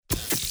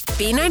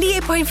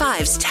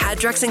B98.5's Tad,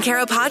 Drex, and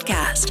Kara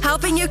podcast,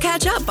 helping you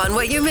catch up on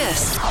what you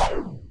missed.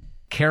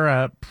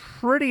 Kara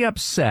pretty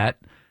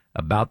upset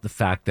about the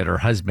fact that her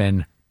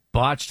husband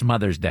botched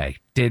Mother's Day,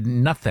 did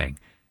nothing.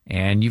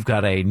 And you've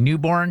got a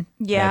newborn?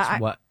 Yeah.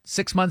 That's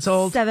 6 months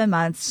old? 7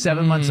 months.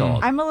 7 months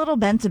old. I'm a little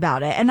bent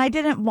about it. And I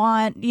didn't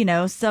want,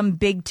 some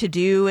big to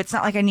do. It's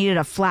not like I needed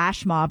a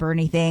flash mob or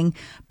anything,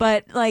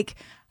 but like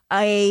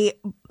a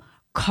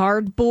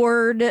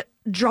cardboard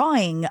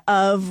drawing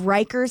of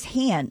Riker's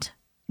hand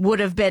would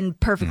have been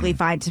perfectly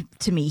fine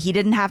to me. He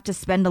didn't have to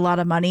spend a lot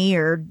of money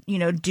or,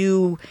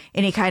 do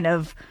any kind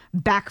of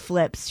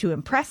backflips to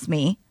impress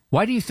me.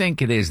 Why do you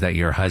think it is that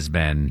your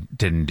husband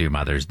didn't do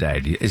Mother's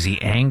Day? Is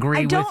he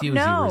angry with you?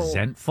 Know. Is he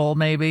resentful,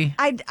 maybe?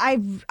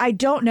 I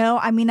don't know.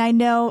 I mean, I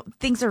know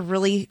things are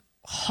really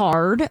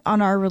hard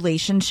on our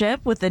relationship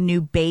with a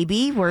new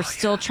baby. We're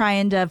still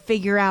trying to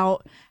figure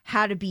out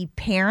how to be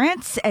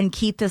parents and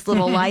keep this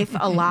little life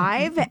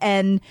alive.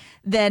 And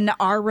then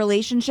our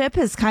relationship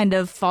has kind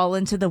of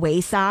fallen to the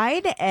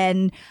wayside,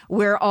 and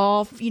we're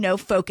all,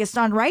 focused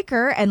on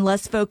Riker and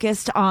less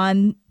focused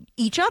on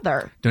each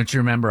other. Don't you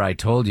remember I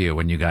told you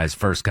when you guys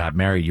first got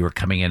married, you were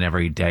coming in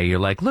every day. You're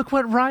like, look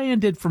what Ryan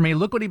did for me.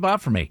 Look what he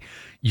bought for me.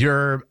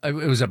 It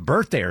was a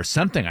birthday or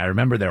something. I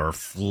remember there were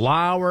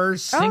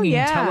flowers, singing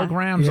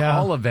telegrams,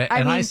 all of it.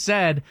 I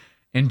said,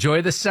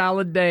 enjoy the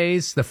salad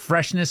days, the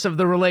freshness of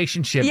the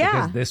relationship,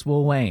 because this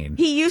will wane.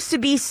 He used to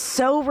be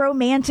so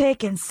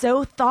romantic and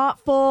so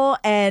thoughtful.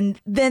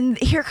 And then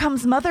here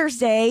comes Mother's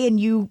Day, and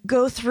you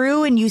go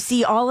through and you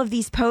see all of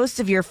these posts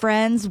of your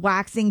friends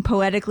waxing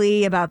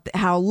poetically about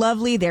how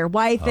lovely their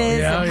wife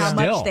is and how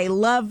much they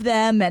love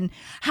them and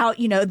how,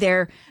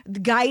 they're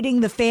guiding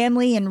the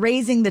family and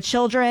raising the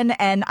children.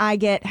 And I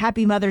get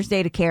Happy Mother's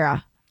Day to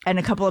Kara and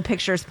a couple of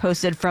pictures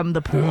posted from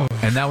the pool.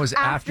 And that was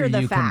after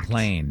the you fact.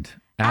 Complained.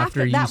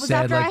 After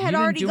I had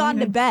already gone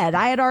to bed.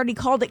 I had already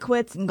called it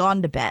quits and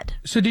gone to bed.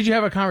 So did you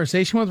have a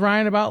conversation with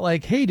Ryan about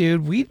like, hey,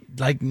 dude, we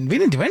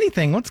didn't do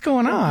anything. What's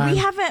going on?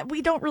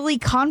 We don't really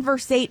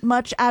conversate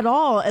much at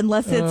all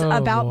unless it's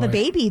about the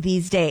baby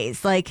these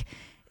days. Like,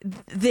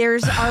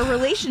 our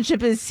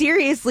relationship has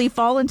seriously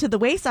fallen to the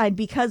wayside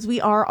because we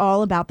are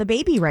all about the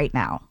baby right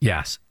now.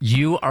 Yes,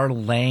 you are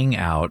laying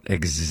out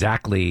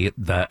exactly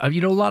a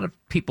lot of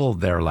people,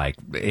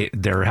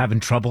 they're having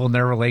trouble in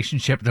their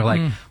relationship. They're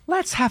like,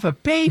 let's have a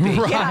baby.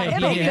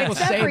 Right. It'll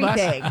fix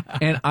everything.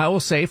 And I will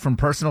say from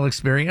personal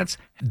experience,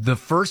 the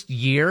first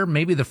year,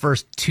 maybe the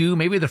first 2,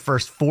 maybe the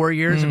first 4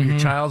 years of your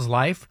child's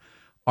life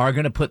are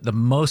going to put the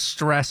most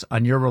stress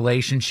on your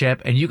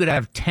relationship. And you could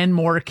have 10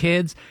 more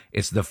kids.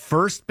 It's the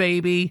first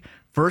baby,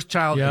 first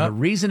child. And the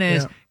reason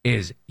is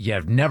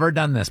you've never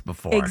done this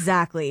before.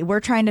 Exactly. We're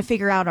trying to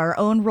figure out our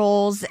own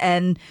roles,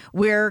 and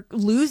we're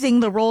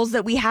losing the roles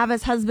that we have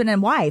as husband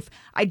and wife.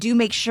 I do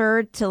make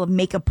sure to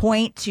make a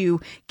point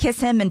to kiss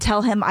him and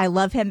tell him I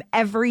love him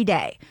every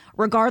day,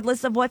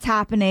 regardless of what's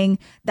happening.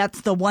 That's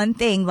the one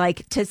thing,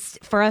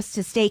 for us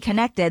to stay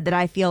connected, that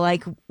I feel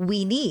like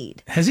we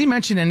need. Has he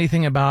mentioned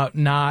anything about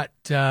not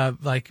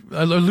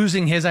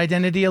losing his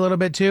identity a little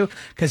bit too?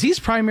 Because he's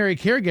primary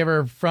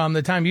caregiver from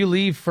the time you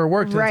leave for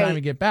work to the time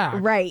you get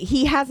back. Right.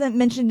 He hasn't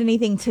mentioned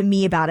anything to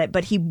me about it,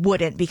 but he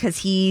wouldn't, because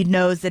he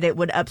knows that it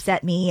would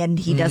upset me, and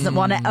he doesn't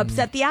want to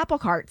upset the apple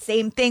cart.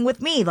 Same thing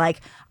with me. Like,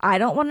 I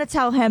don't want to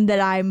tell him that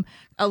I'm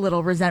a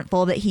little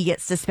resentful that he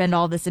gets to spend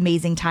all this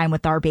amazing time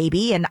with our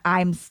baby, and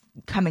I'm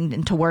coming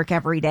into work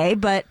every day,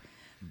 but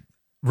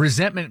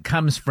resentment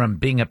comes from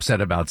being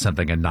upset about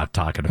something and not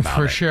talking about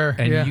it. For sure.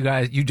 And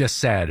you just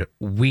said,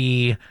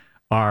 we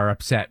are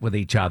upset with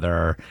each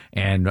other,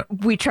 and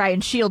we try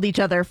and shield each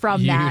other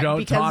from that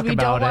because we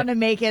don't want to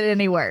make it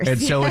any worse.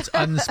 And so it's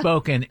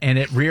unspoken, and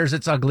it rears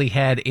its ugly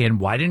head in,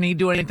 why didn't he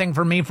do anything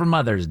for me for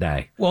Mother's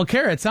Day? Well,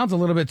 Kara, it sounds a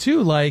little bit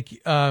too like,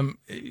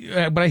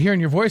 what I hear in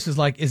your voice is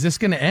like, is this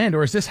going to end,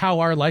 or is this how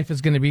our life is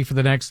going to be for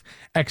the next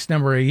X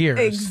number of years?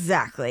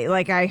 Exactly.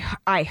 Like,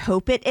 I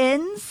hope it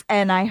ends,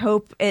 and I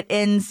hope it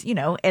ends,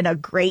 in a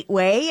great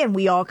way, and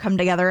we all come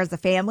together as a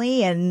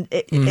family, and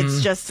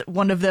it's just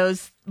one of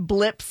those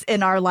blips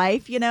in our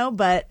life,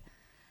 but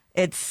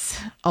it's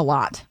a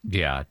lot.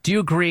 Yeah. Do you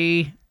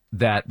agree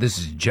that this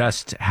is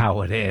just how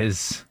it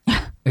is?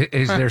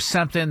 Is there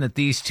something that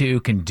these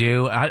two can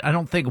do? I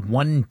don't think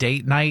one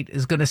date night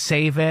is going to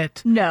save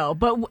it. No,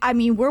 but I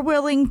mean, we're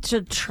willing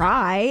to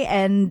try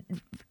and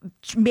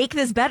make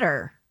this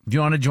better. If you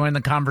want to join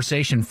the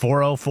conversation,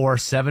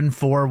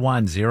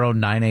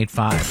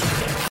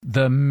 404-741-0985.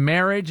 The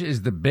marriage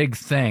is the big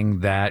thing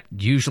that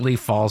usually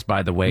falls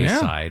by the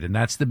wayside, and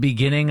that's the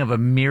beginning of a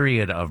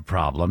myriad of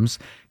problems.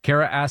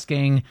 Kara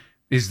asking,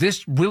 is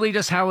this really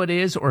just how it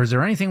is, or is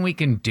there anything we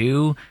can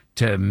do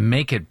to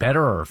make it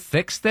better or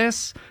fix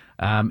this?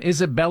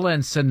 Isabella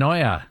and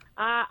Sonoya.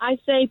 I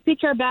say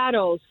pick your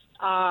battles.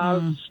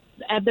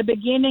 At the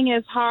beginning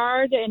it's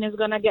hard, and it's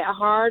going to get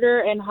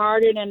harder and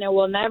harder, and it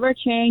will never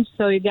change,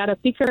 so you got to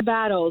pick your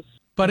battles.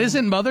 But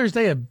isn't Mother's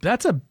Day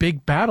that's a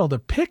big battle to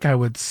pick, I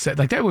would say.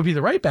 Like, that would be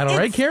the right battle,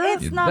 right, Kara?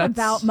 It's not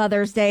about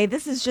Mother's Day.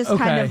 This is just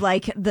kind of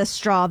like the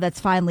straw that's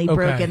finally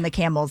broken the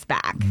camel's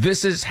back.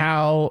 This is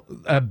how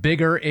a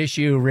bigger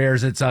issue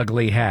rears its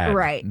ugly head.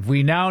 Right.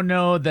 We now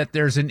know that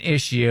there's an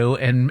issue,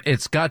 and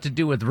it's got to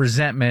do with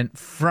resentment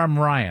from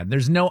Ryan.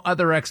 There's no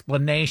other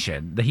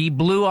explanation. He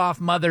blew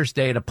off Mother's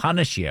Day to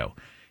punish you.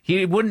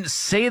 He wouldn't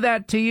say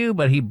that to you,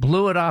 but he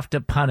blew it off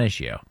to punish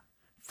you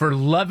for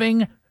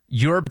loving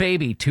your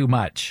baby too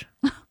much.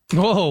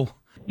 Whoa.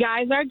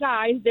 Guys are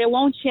guys. They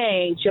won't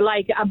change.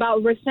 Like,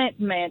 about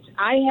resentment.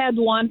 I had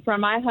one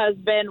from my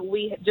husband.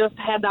 We just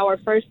had our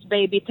first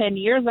baby 10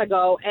 years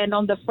ago. And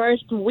on the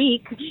first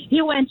week,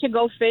 he went to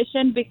go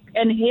fishing.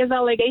 And his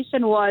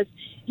allegation was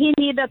he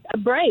needed a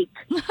break.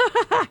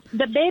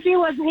 The baby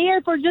was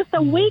here for just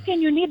a week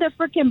and you need a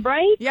freaking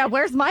break? Yeah,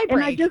 where's my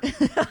break?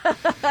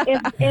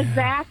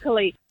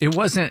 Exactly. It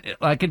wasn't,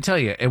 I can tell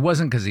you, it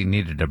wasn't because he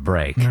needed a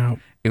break. No.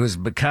 It was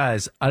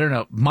because, I don't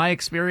know, my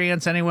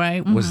experience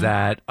anyway was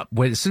that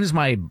as soon as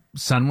my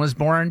son was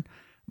born,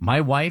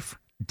 my wife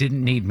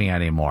didn't need me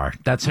anymore.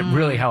 That's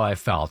really how I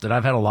felt. And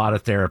I've had a lot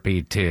of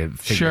therapy to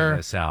figure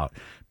this out.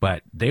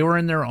 But they were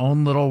in their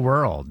own little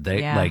world.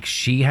 Like,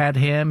 she had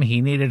him,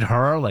 he needed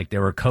her, like they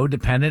were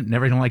codependent and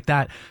everything like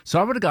that. So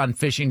I would have gone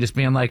fishing just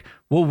being like,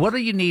 well, what do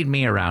you need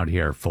me around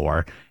here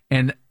for?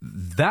 And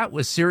that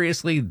was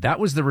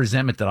the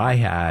resentment that I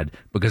had,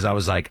 because I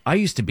was like, I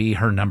used to be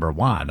her number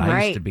one.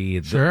 I used to be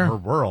her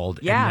world.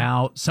 Yeah. And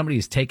now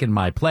somebody's taken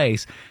my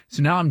place.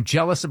 So now I'm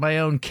jealous of my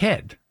own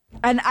kid.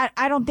 And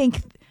I don't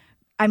think,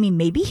 I mean,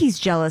 maybe he's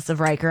jealous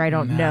of Riker. I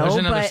don't know. There's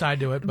another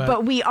side to it.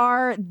 But we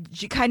are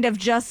kind of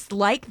just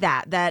like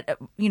that,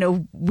 you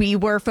know, we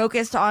were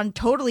focused on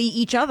totally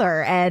each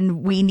other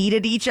and we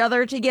needed each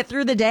other to get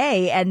through the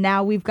day. And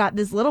now we've got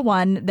this little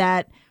one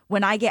that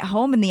when I get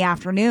home in the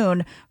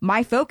afternoon,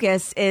 my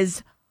focus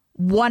is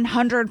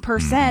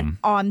 100%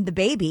 on the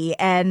baby,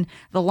 and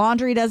the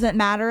laundry doesn't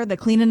matter. The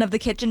cleaning of the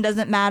kitchen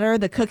doesn't matter.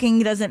 The cooking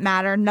doesn't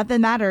matter.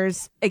 Nothing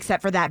matters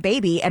except for that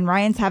baby. And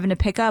Ryan's having to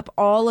pick up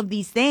all of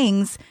these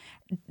things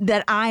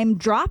that I'm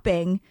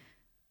dropping,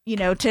 you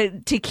know, to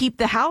keep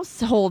the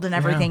household and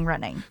everything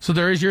running. So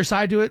there is your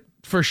side to it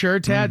for sure,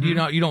 Tad. You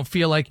don't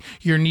feel like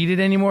you're needed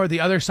anymore.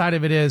 The other side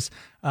of it is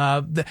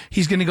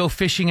he's going to go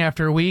fishing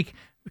after a week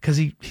because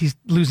he's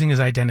losing his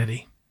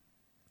identity.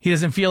 He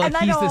doesn't feel like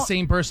he's the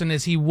same person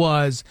as he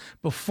was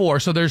before.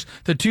 So there's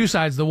the two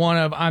sides. The one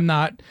of I'm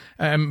not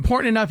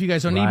important enough. You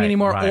guys don't need me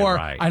anymore.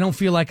 I don't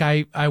feel like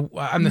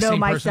I'm the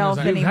same person as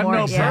I am. You have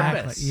no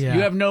purpose. Yeah.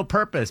 You have no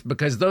purpose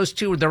because those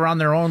two, they're on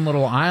their own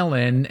little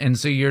island. And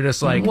so you're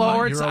just like,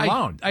 you're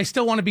alone. I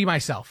still want to be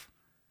myself.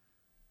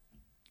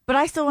 But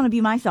I still want to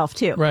be myself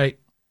too. Right.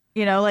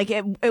 You know, like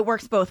it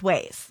works both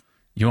ways.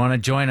 You want to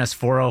join us,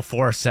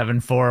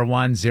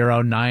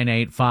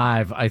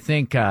 404-741-0985. I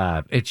think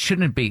it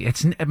shouldn't be.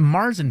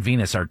 Mars and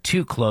Venus are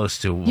too close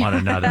to one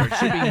another. It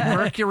should be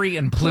Mercury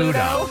and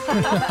Pluto.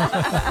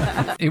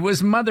 It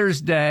was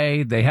Mother's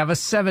Day. They have a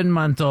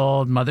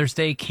 7-month-old. Mother's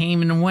Day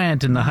came and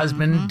went, and the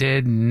husband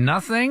did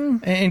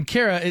nothing. And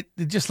Kara,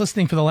 just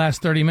listening for the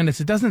last 30 minutes,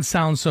 it doesn't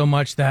sound so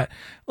much that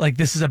like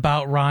this is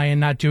about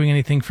Ryan not doing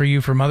anything for you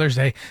for Mother's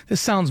Day.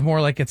 This sounds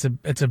more like it's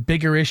a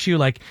bigger issue.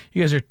 Like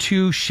you guys are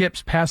two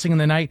ships passing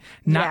in the night,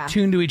 not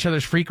tuned to each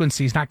other's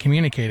frequencies, not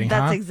communicating.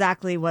 That's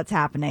exactly what's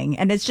happening.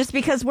 And it's just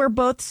because we're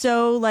both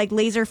so like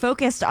laser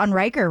focused on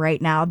Riker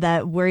right now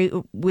that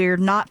we're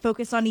not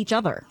focused on each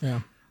other.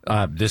 Yeah.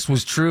 This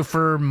was true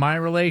for my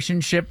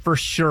relationship for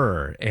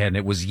sure. And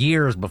it was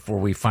years before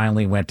we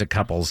finally went to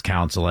couples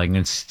counseling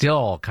and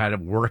still kind of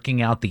working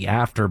out the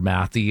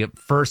aftermath. The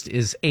first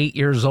is 8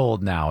 years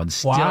old now and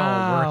still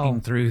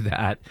working through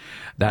that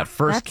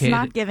first kid. That's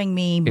not giving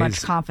me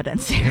much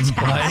confidence. If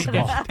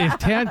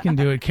Tad can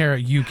do it, Kara,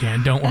 you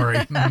can. Don't worry.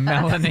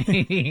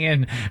 Melanie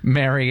and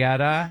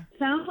Marietta.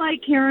 Sounds like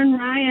Karen and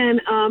Ryan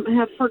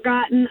have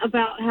forgotten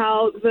about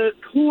how the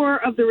core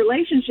of the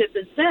relationship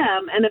is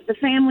them, and if the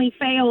family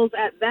fails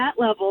at that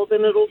level,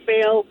 then it'll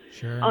fail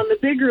on the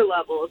bigger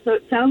level. So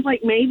it sounds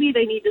like maybe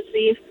they need to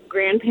see if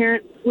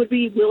grandparents would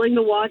be willing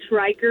to watch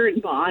Riker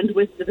and bond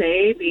with the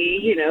baby.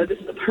 You know, this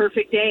is the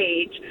perfect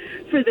age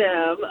for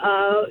them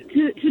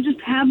to just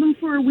have them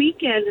for a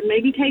weekend and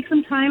maybe take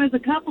some time as a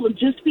couple to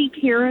just be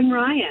Karen and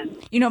Ryan.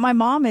 You know, my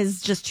mom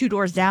is just 2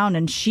 doors down,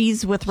 and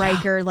she's with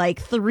Riker like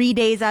 3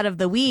 days out of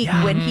the week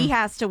when he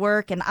has to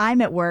work and I'm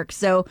at work.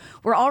 So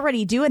we're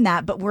already doing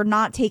that, but we're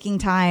not taking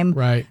time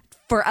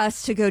for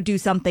us to go do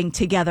something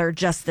together,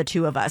 just the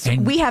two of us.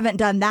 And we haven't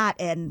done that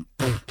in...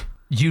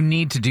 You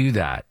need to do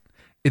that.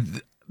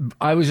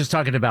 I was just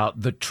talking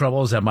about the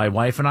troubles that my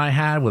wife and I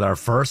had with our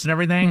first and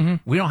everything.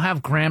 Mm-hmm. We don't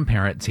have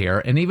grandparents here.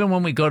 And even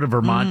when we go to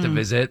Vermont to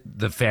visit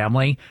the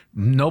family,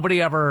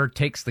 nobody ever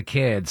takes the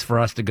kids for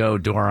us to go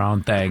do our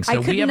own thing. So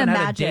we haven't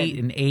had a date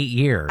in 8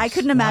 years. I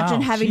couldn't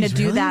imagine having to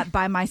do that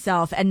by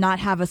myself and not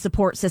have a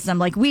support system.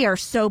 Like, we are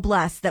so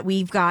blessed that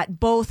we've got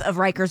both of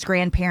Riker's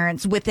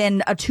grandparents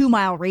within a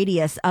 2-mile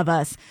radius of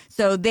us.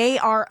 So they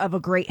are of a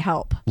great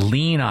help.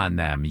 Lean on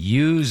them.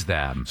 Use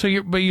them. So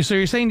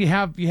you're saying you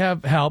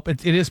have help.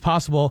 It is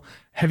possible.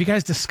 Have you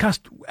guys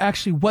discussed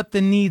actually what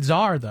the needs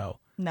are, though?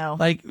 No.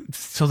 Like,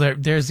 so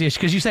there's the issue,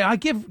 because you say I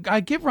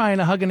give Ryan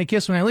a hug and a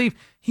kiss when I leave.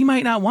 He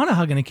might not want a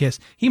hug and a kiss.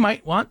 He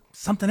might want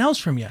something else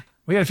from you.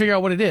 We got to figure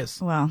out what it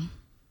is. Well,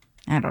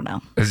 I don't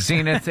know.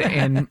 Zenith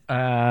and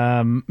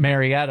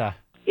Marietta.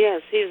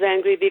 Yes, he's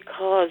angry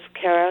because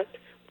Kara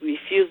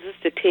refuses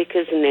to take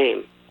his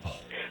name.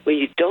 When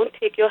you don't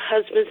take your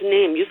husband's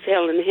name, you're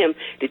telling him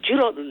that you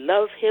don't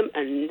love him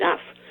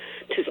enough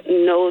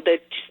to know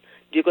that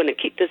you're going to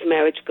keep this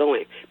marriage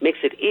going. Makes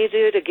it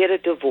easier to get a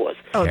divorce.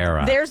 Oh,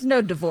 Kara. There's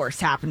no divorce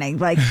happening.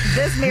 Like,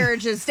 this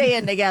marriage is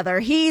staying together.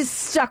 He's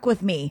stuck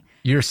with me.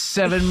 You're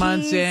 7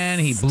 months in.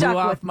 He blew stuck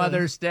off with me.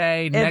 Mother's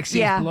Day. Next,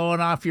 he's blowing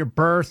off your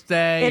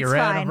birthday, It's your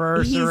fine.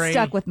 anniversary. He's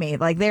stuck with me.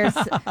 Like, there's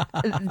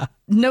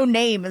no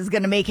name is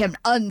going to make him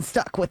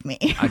unstuck with me.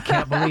 I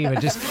can't believe it.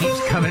 Just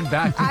keeps coming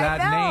back to that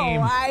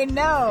name. I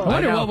know. I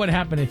wonder what would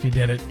happen if you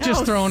did it.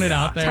 Just throwing it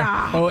out there.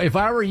 Oh, if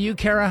I were you,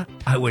 Kara,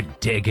 I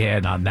would dig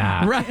in on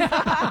that. Right.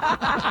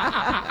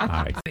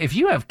 All right. If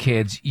you have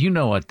kids, you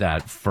know what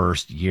that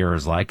first year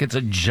is like. It's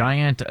a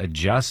giant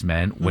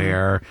adjustment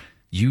where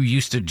you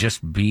used to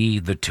just be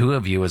the two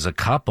of you as a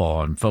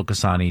couple and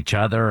focus on each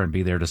other and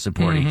be there to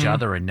support each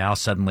other. And now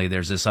suddenly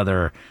there's this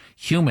other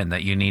human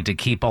that you need to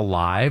keep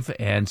alive.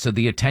 And so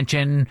the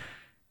attention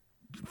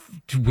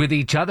with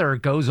each other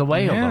goes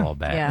away a little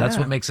bit. Yeah. That's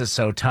what makes it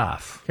so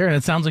tough. Karen,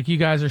 it sounds like you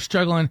guys are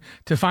struggling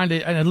to find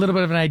a little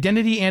bit of an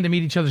identity and to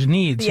meet each other's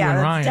needs. Yeah, you and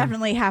that's Ryan.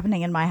 definitely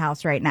happening in my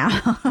house right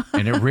now.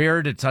 And it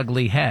reared its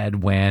ugly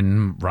head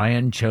when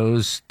Ryan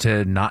chose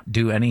to not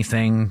do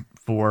anything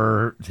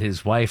for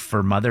his wife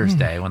for Mother's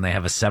Day when they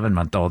have a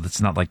 7-month-old.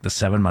 It's not like the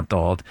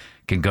 7-month-old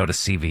can go to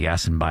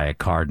CVS and buy a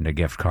card and a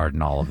gift card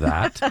and all of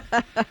that.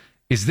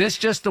 Is this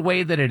just the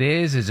way that it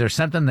is? Is there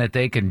something that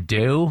they can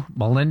do?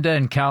 Melinda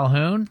and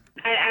Calhoun?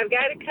 I've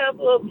got a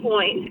couple of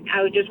points.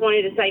 I just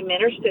wanted to say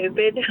men are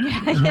stupid.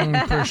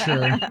 For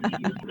sure.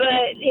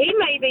 But he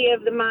may be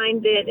of the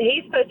mind that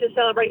he's supposed to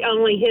celebrate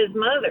only his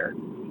mother.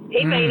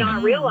 He may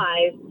not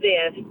realize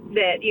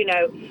that,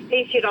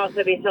 he should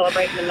also be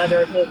celebrating the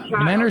mother of his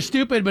child. Men are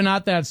stupid, but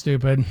not that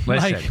stupid.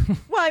 Listen.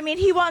 Well, I mean,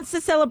 he wants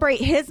to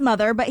celebrate his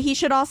mother, but he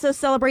should also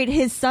celebrate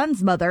his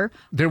son's mother.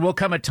 There will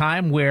come a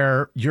time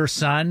where your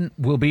son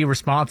will be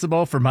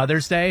responsible for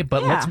Mother's Day,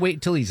 but let's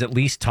wait till he's at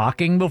least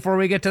talking before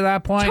we get to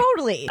that point.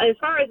 Totally. As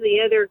far as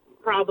the other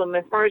problem,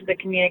 as far as the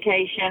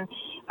communication,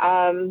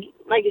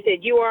 like I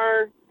said, you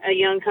are a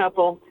young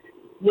couple.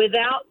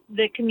 Without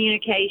the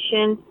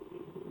communication,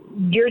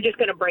 you're just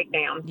going to break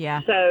down.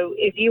 Yeah. So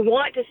if you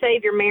want to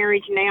save your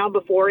marriage now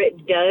before it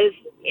does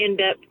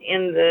end up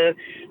in the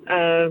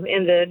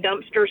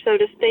dumpster, so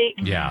to speak,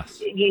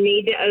 Yes. you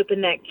need to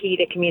open that key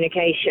to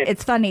communication.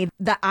 It's funny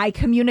that I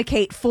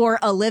communicate for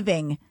a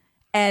living,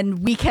 and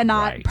we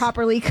cannot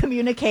properly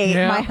communicate,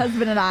 my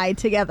husband and I,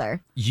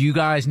 together. You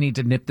guys need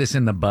to nip this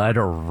in the bud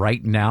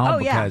right now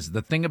because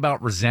the thing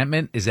about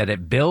resentment is that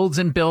it builds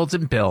and builds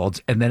and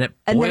builds, and then it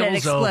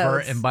boils over,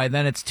 and by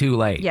then it's too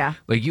late. Yeah.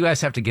 Like, you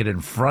guys have to get in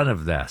front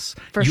of this.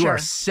 You are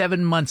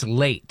 7 months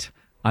late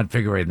on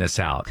figuring this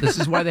out. This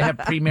is why they have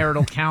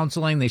premarital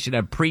counseling. They should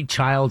have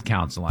pre-child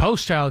counseling.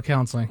 Post-child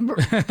counseling.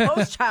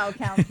 Post-child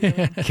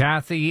counseling.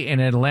 Kathy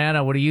in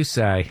Atlanta, what do you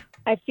say?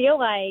 I feel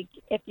like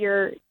if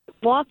you're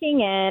walking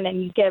in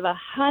and you give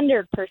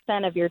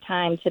 100% of your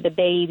time to the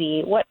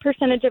baby, what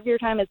percentage of your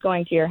time is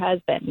going to your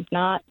husband?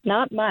 Not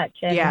much.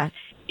 And,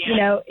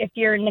 if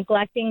you're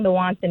neglecting the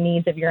wants and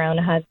needs of your own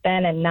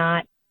husband and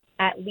not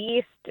at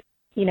least,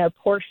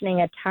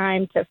 portioning a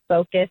time to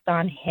focus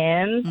on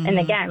him. And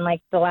again,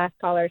 like the last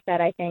caller said,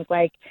 I think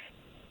like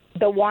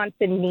the wants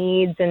and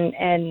needs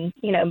and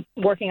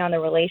working on the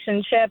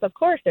relationship, of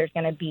course there's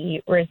going to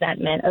be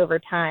resentment over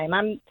time.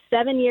 I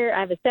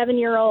have a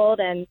 7-year-old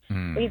and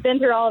we've been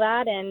through all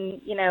that.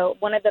 And,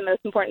 one of the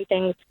most important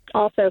things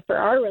also for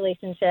our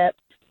relationship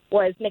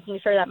was making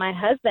sure that my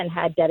husband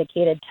had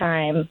dedicated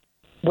time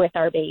with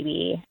our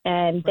baby,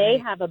 and they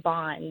have a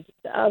bond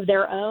of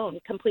their own,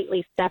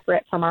 completely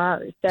separate from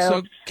ours.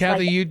 So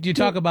Kathy, you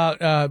talk about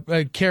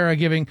Kara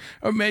giving,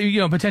 or maybe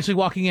potentially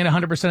walking in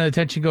 100% of the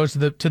attention goes to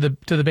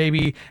the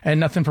baby and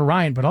nothing for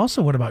Ryan. But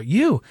also, what about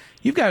you?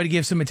 You've got to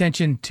give some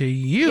attention to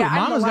you. Yeah,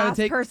 Mama's I'm the got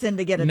to take person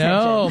to get attention.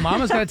 No,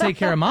 Mama's got to take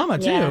care of Mama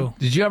too.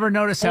 Did you ever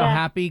notice how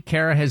happy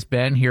Kara has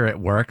been here at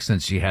work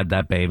since she had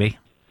that baby?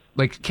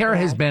 Like, Kara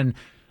has been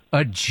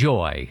a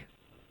joy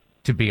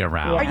to be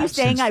around. Are you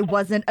saying I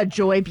wasn't a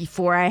joy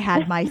before I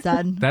had my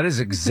son? That is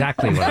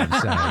exactly what I'm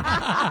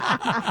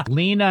saying.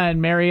 Lena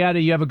and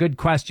Marietta, you have a good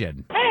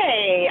question.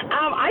 Hey,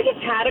 I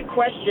just had a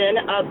question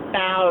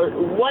about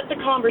what the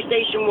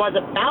conversation was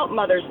about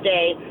Mother's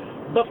Day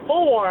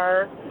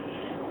before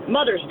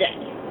Mother's Day.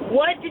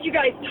 What did you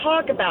guys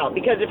talk about?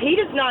 Because if he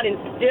does not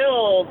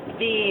instill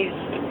these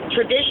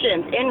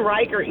traditions in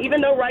Riker, even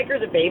though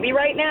Riker's a baby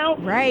right now,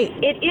 right,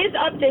 it is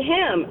up to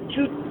him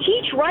to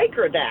teach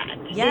Riker that.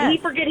 Yes.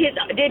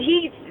 Did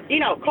he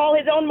call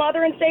his own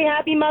mother and say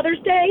Happy Mother's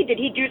Day? Did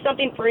he do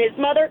something for his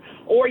mother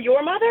or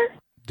your mother?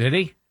 Did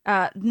he?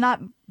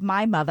 Not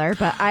my mother,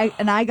 but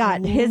I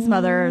got his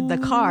mother the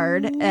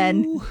card,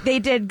 and they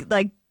did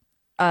like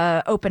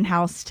open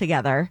house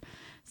together.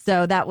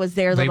 So that was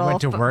their They little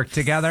went to work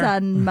together?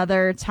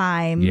 son-mother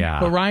time. Yeah.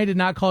 But Ryan did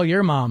not call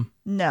your mom.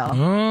 No.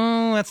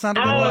 Oh, that's not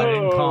a good one. I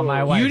didn't call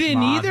my wife. You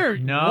didn't Mom. either?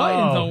 No. What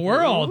in the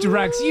world?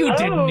 Drex, you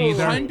didn't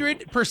either.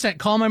 100%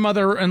 call my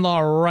mother-in-law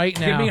right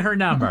now. Give me her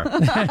number.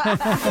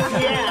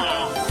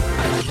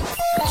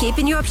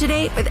 Keeping you up to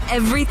date with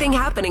everything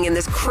happening in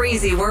this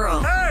crazy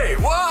world. Hey,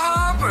 what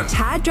happened?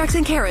 Tad, Drex,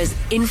 and Kara's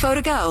Info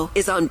to Go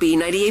is on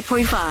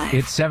B98.5.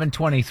 It's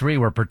 7:23.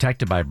 We're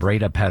protected by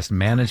Breda Pest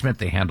Management.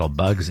 They handle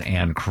bugs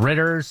and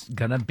critters.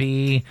 Gonna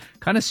be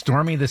kind of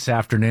stormy this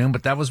afternoon,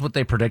 but that was what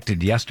they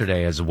predicted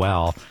yesterday as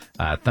well.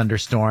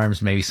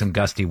 Thunderstorms, maybe some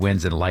gusty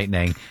winds and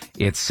lightning.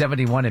 It's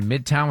 71 in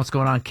Midtown. What's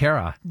going on,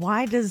 Kara?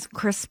 Why does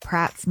Chris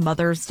Pratt's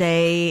Mother's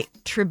Day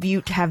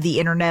tribute have the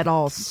internet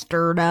all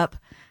stirred up?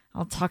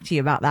 I'll talk to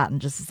you about that in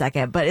just a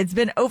second. But it's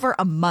been over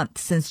a month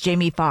since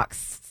Jamie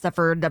Foxx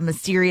suffered a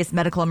mysterious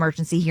medical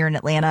emergency here in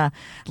Atlanta.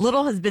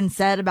 Little has been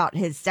said about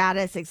his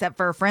status, except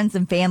for friends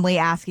and family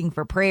asking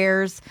for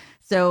prayers.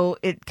 So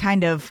it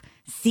kind of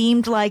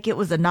seemed like it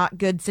was a not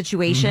good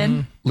situation.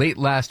 Mm-hmm. Late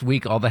last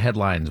week, all the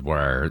headlines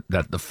were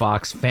that the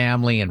Fox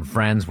family and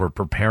friends were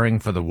preparing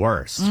for the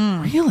worst.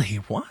 Really?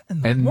 What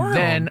in the world?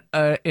 And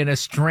then, in a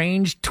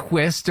strange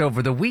twist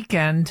over the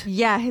weekend...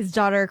 Yeah, his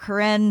daughter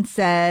Corinne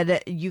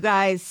said, you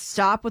guys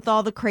stop with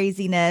all the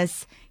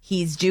craziness.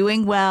 He's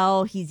doing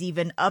well. He's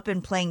even up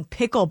and playing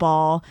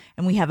pickleball,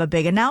 and we have a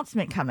big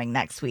announcement coming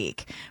next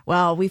week.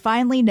 Well, we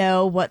finally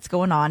know what's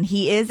going on.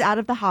 He is out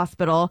of the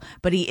hospital,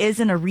 but he is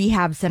in a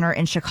rehab center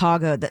in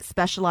Chicago that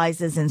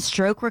specializes in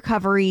stroke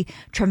recovery,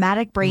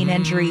 traumatic brain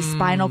injury,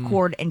 spinal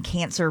cord, and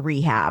cancer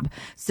rehab.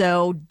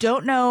 So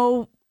don't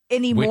know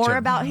any more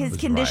about his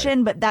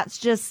condition, but that's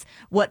just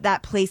what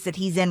that place that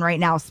he's in right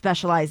now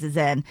specializes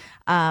in.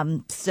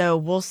 So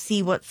we'll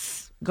see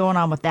what's going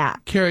on with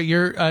that. Kara,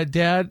 your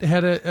dad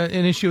had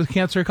an issue with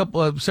cancer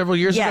several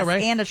years ago,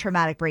 right? And a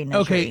traumatic brain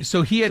injury. Okay,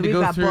 so he had to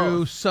go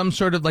through some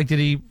sort of, did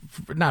he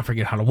not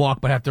forget how to walk,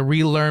 but have to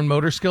relearn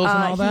motor skills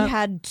and all that? He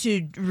had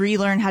to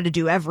relearn how to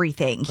do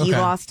everything. He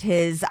lost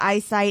his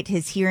eyesight,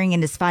 his hearing,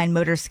 and his fine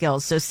motor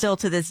skills. So still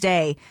to this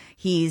day,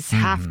 he's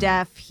half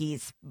deaf,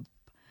 he's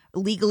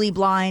legally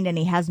blind, and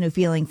he has no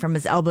feeling from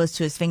his elbows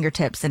to his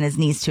fingertips and his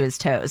knees to his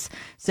toes.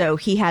 So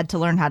he had to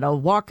learn how to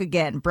walk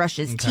again, brush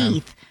his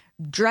teeth,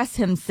 dress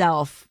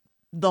himself,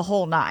 the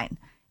whole nine.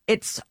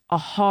 It's a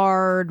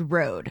hard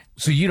road.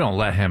 So you don't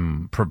let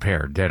him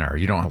prepare dinner.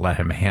 You don't let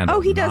him handle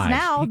Oh, he does knives.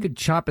 now. He could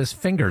chop his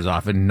fingers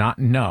off and not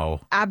know.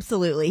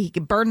 Absolutely. He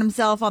could burn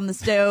himself on the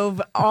stove,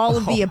 all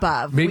of the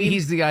above. Maybe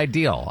he's the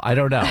ideal. I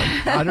don't know.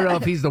 I don't know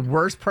if he's the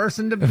worst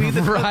person to be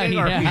the cooking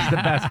or if he's the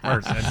best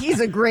person. He's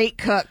a great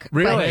cook,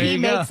 Really? but he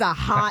makes a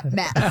hot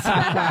mess.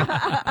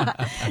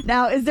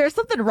 Now, is there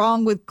something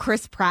wrong with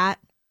Chris Pratt?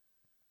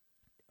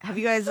 Have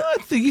you guys... I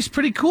think he's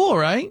pretty cool,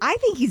 right? I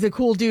think he's a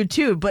cool dude,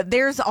 too. But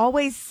there's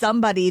always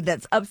somebody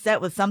that's upset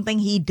with something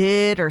he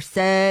did or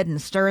said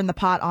and stirring the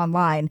pot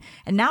online.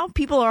 And now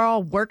people are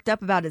all worked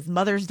up about his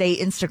Mother's Day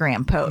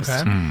Instagram post.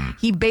 Okay.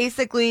 He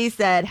basically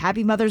said,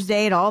 Happy Mother's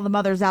Day to all the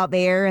mothers out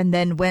there, and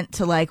then went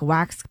to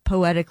wax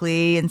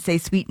poetically and say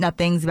sweet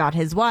nothings about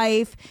his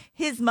wife,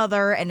 his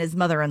mother, and his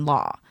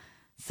mother-in-law.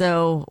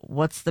 So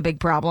what's the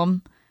big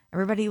problem?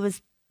 Everybody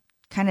was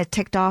kind of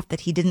ticked off that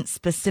he didn't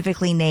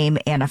specifically name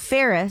Anna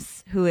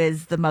Faris, who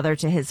is the mother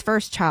to his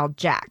first child,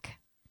 Jack.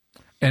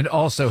 And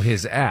also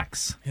his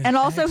ex. And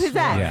also his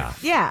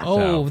ex. Yeah.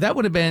 Oh, that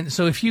would have been...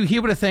 So if he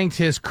would have thanked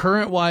his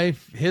current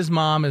wife, his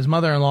mom, his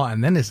mother-in-law,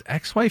 and then his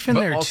ex-wife in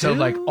there, also,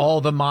 too?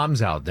 all the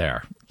moms out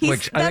there.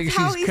 Which I think that's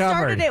how she's he covered.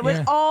 started it,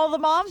 with all the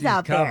moms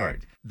out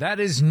covered. That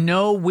is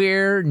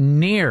nowhere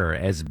near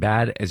as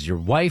bad as your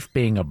wife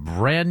being a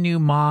brand new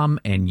mom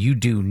and you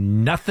do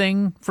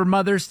nothing for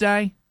Mother's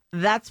Day.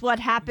 That's what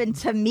happened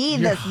to me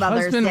Your this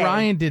Mother's husband Day.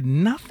 Ryan did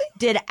nothing?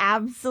 Did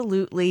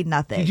absolutely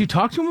nothing. Did you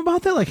talk to him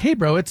about that? Like, hey,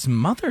 bro, it's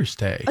Mother's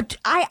Day.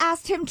 I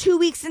asked him 2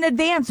 weeks in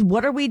advance,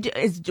 what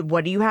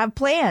do you have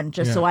planned?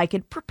 Just so I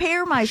could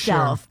prepare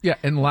myself. Sure. Yeah,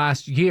 and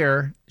last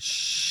year,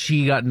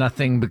 she got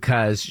nothing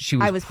because she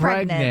was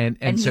pregnant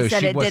and he so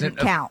said she it wasn't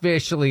didn't count.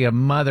 officially a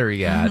mother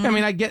yet. I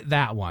mean, I get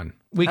that one.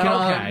 We can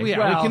Okay, all, we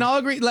can all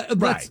agree.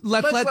 Let's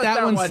let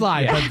that one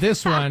slide. yeah. But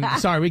this one,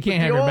 sorry, we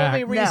can't have her back.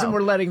 The only reason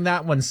we're letting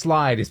that one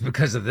slide is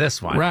because of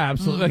this one. Right,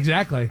 absolutely,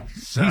 exactly.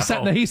 So.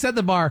 He set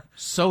the bar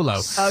so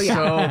low. Oh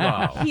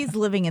yeah, so low. He's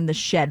living in the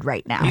shed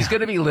right now. He's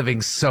going to be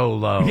living so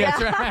low. Yeah,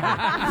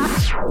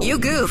 that's right. You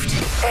goofed,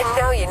 and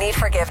now you need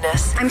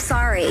forgiveness. I'm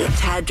sorry.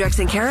 Tad, Drex,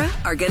 and Kara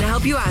are going to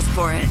help you ask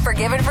for it. it.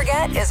 Forgive and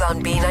Forget is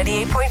on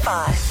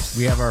B98.5.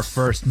 We have our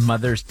first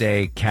Mother's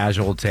Day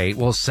casualty.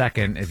 Well,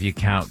 second, if you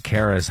count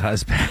Kara's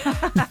husband.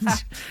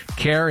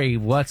 Carrie,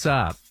 what's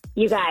up?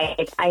 You guys,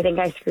 I think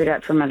I screwed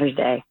up for Mother's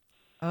Day.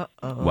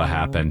 Uh-oh. What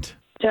happened?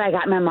 So I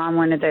got my mom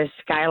one of those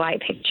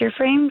skylight picture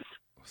frames.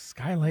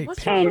 Skylight What's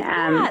picture.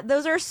 wrong with that?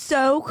 Those are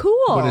so cool.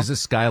 What is a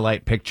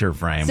skylight picture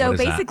frame? So What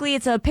is basically,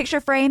 it's a picture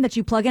frame that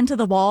you plug into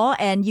the wall,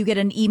 and you get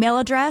an email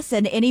address,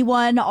 and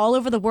anyone all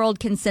over the world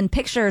can send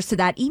pictures to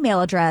that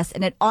email address,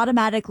 and it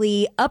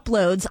automatically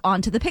uploads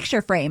onto the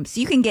picture frame. So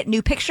you can get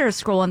new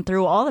pictures scrolling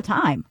through all the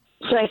time.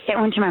 So I sent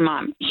one to my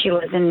mom. She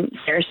lives in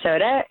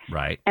Sarasota.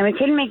 Right. And we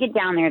couldn't make it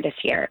down there this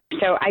year.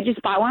 So I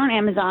just bought one on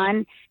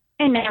Amazon,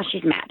 and now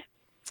she's mad.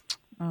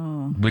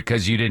 Oh.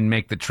 Because you didn't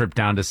make the trip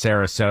down to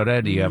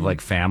Sarasota? Do you have like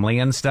family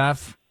and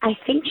stuff? I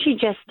think she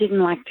just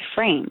didn't like the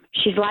frame.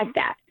 She's like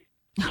that.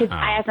 'Cause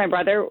I asked my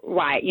brother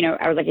why.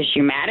 I was like, is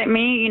she mad at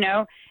me?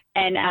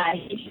 And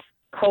he just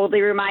coldly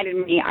reminded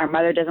me our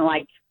mother doesn't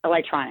like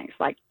electronics,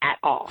 like, at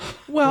all.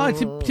 Well,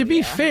 to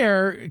be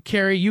fair,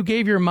 Carrie, you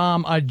gave your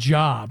mom a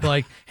job.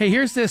 Like, hey,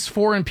 here's this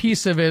foreign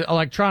piece of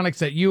electronics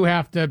that you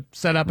have to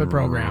set up and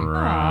program.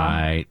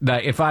 Right.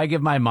 If I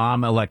give my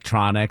mom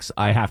electronics,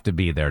 I have to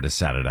be there to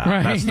set it up.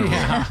 Right. That's the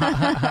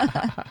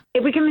rule.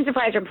 If we can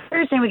surprise her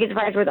person, we can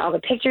surprise her with all the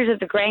pictures of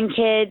the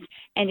grandkids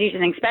and do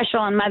something special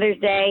on Mother's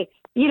Day.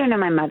 You don't know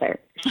my mother.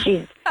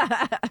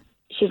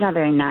 She's not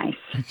very nice.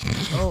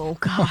 Oh,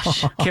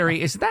 gosh.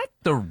 Carrie, is that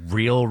the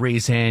real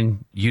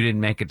reason you didn't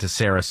make it to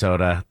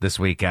Sarasota this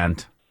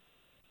weekend?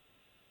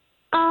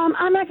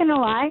 I'm not going to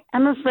lie.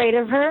 I'm afraid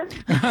of her.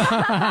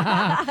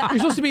 You're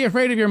supposed to be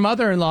afraid of your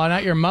mother-in-law,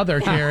 not your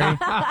mother, Carrie.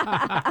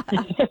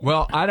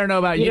 Well, I don't know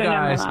about you don't know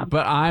my guys, mom.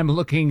 but I'm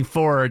looking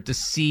forward to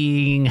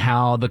seeing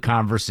how the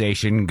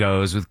conversation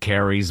goes with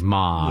Carrie's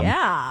mom.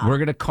 Yeah. We're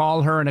going to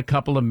call her in a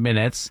couple of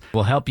minutes.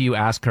 We'll help you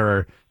ask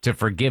her to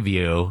forgive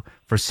you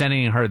for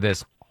sending her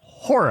this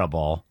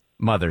horrible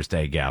Mother's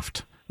Day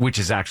gift, which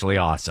is actually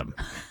awesome.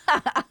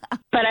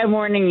 But I'm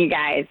warning you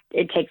guys,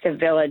 it takes a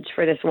village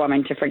for this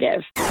woman to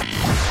forgive.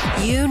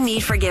 You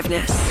need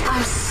forgiveness.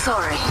 I'm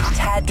sorry.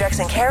 Tad, Drex,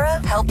 and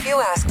Kara help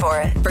you ask for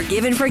it.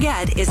 Forgive and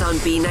Forget is on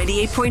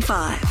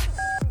B98.5.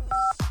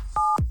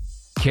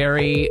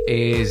 Carrie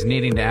is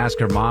needing to ask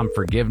her mom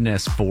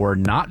forgiveness for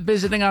not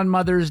visiting on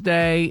Mother's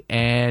Day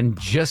and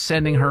just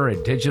sending her a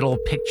digital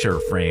picture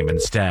frame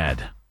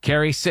instead.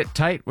 Carrie, sit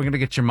tight. We're going to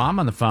get your mom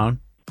on the phone.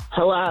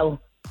 Hello.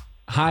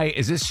 Hi,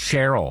 is this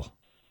Cheryl?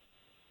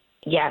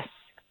 Yes.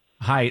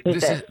 Hi,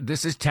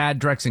 this is Tad,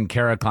 Drex, and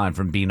Kara Khan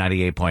from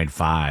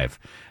B98.5.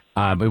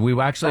 But we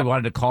actually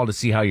wanted to call to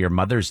see how your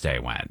Mother's Day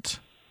went.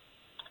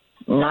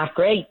 Not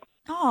great.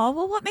 Oh,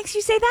 well, what makes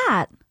you say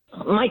that?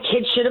 My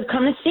kids should have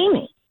come to see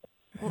me.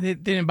 They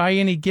didn't buy you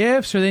any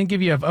gifts, or they didn't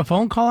give you a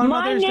phone call on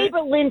My Mother's Day?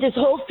 neighbor Linda's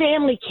whole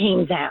family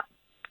came down.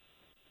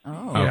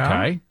 Oh.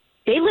 Okay.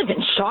 They live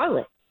in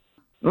Charlotte.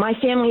 My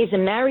family is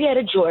in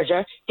Marietta,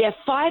 Georgia. They're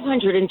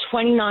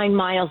 529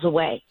 miles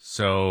away.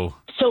 So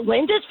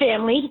Linda's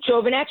family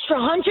drove an extra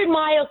 100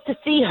 miles to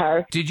see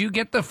her. did you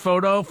get the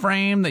photo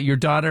frame that your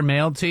daughter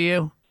mailed to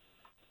you?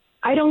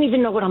 I don't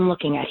even know what I'm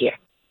looking at here.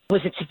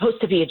 Was it supposed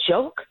to be a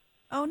joke?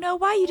 Oh, no,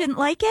 why? You didn't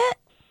like it?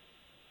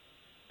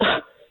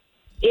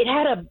 It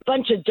had a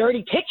bunch of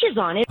dirty pictures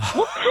on it.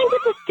 What kind of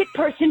a sick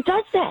person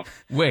does that?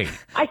 Wait.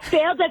 I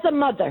failed as a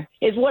mother,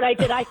 is what I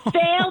did. I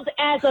failed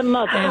as a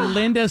mother. And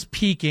Linda's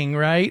peeking,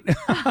 right?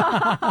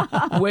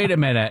 Wait a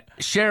minute.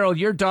 Cheryl,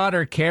 your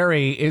daughter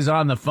Carrie is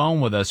on the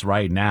phone with us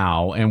right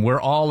now, and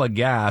we're all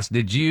aghast.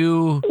 Did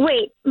you...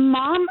 Wait,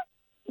 Mom,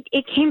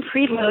 it came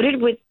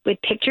preloaded with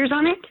pictures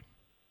on it?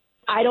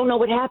 I don't know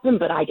what happened,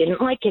 but I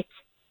didn't like it.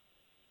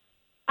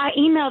 I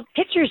emailed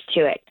pictures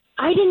to it.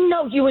 I didn't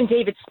know you and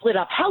David split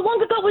up. How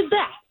long ago was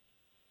that?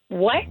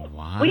 What?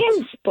 What? We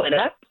didn't split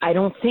up. I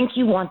don't think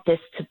you want this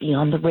to be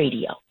on the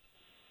radio.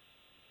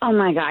 Oh,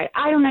 my God.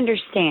 I don't I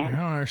understand.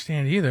 don't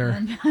understand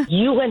either.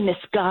 You and this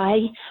guy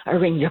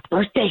are in your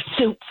birthday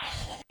suits,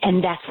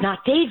 and that's not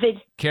David.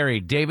 Carrie,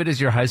 David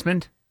is your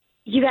husband?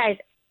 You guys,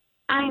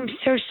 I'm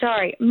so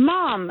sorry.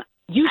 Mom,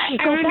 You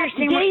should I go don't back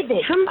to understand what-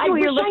 David. tell me I what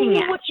wish you're I looking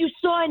knew at. what you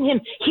saw in him.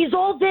 He's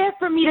all there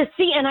for me to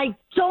see, and I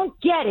don't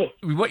get it.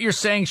 What you're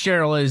saying,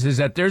 Cheryl, is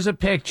that there's a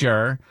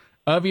picture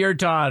of your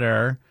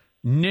daughter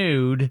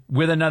nude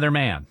with another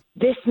man.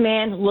 This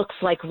man looks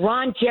like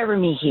Ron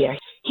Jeremy here.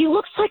 He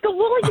looks like a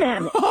woolly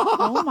mammoth.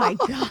 Oh, my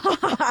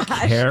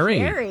gosh. Carrie.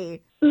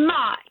 Carrie.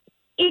 Ma,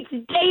 it's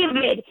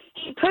David.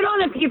 He put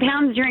on a few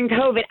pounds during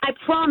COVID. I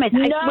promise.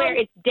 I No, swear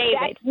it's David.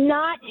 That's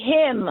not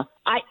him.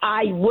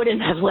 I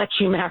wouldn't have let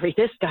you marry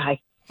this guy.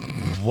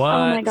 What?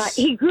 Oh, my God.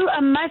 He grew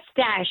a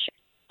mustache.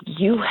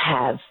 You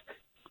have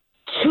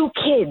 2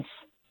 kids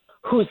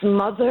whose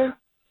mother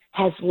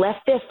has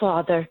left their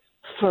father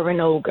for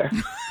an ogre.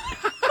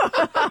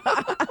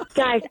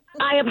 Guys,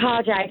 I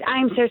apologize.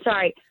 I'm so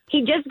sorry.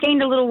 He just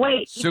gained a little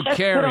weight. He So, just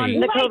Carrie- put on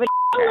the COVID.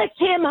 It's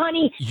him,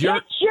 honey. You're-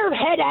 Get your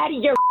head out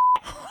of your...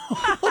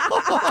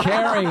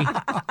 Carrie,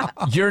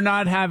 you're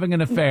not having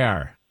an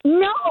affair.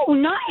 No,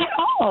 not at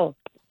all.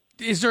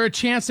 is there a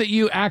chance that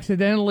you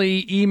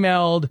accidentally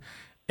emailed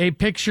a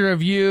picture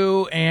of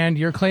you and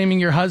you're claiming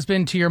your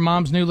husband to your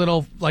mom's new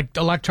little like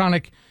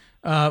electronic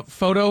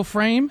photo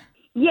frame?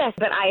 Yes,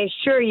 but I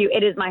assure you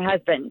it is my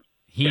husband.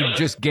 He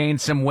just gained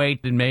some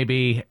weight and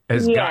maybe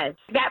has Yes,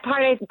 that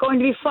part is going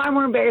to be far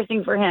more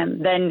embarrassing for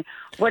him than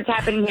what's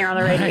happening here on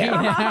the radio.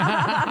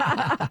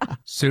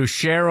 So,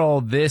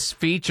 Cheryl, this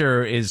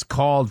feature is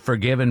called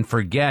Forgive and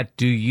Forget.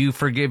 Do you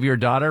forgive your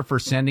daughter for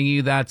sending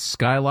you that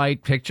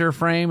skylight picture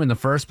frame in the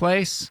first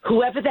place?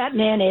 Whoever that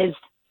man is,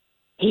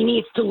 he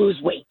needs to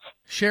lose weight.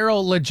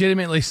 Cheryl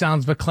legitimately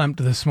sounds verklempt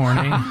this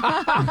morning.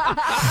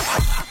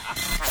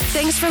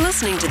 Thanks for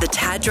listening to the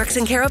Tad, Drex,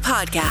 and Kara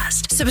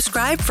podcast.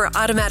 Subscribe for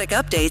automatic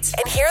updates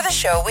and hear the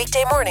show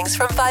weekday mornings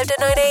from 5 to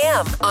 9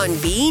 a.m. on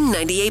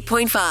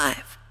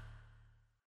B98.5.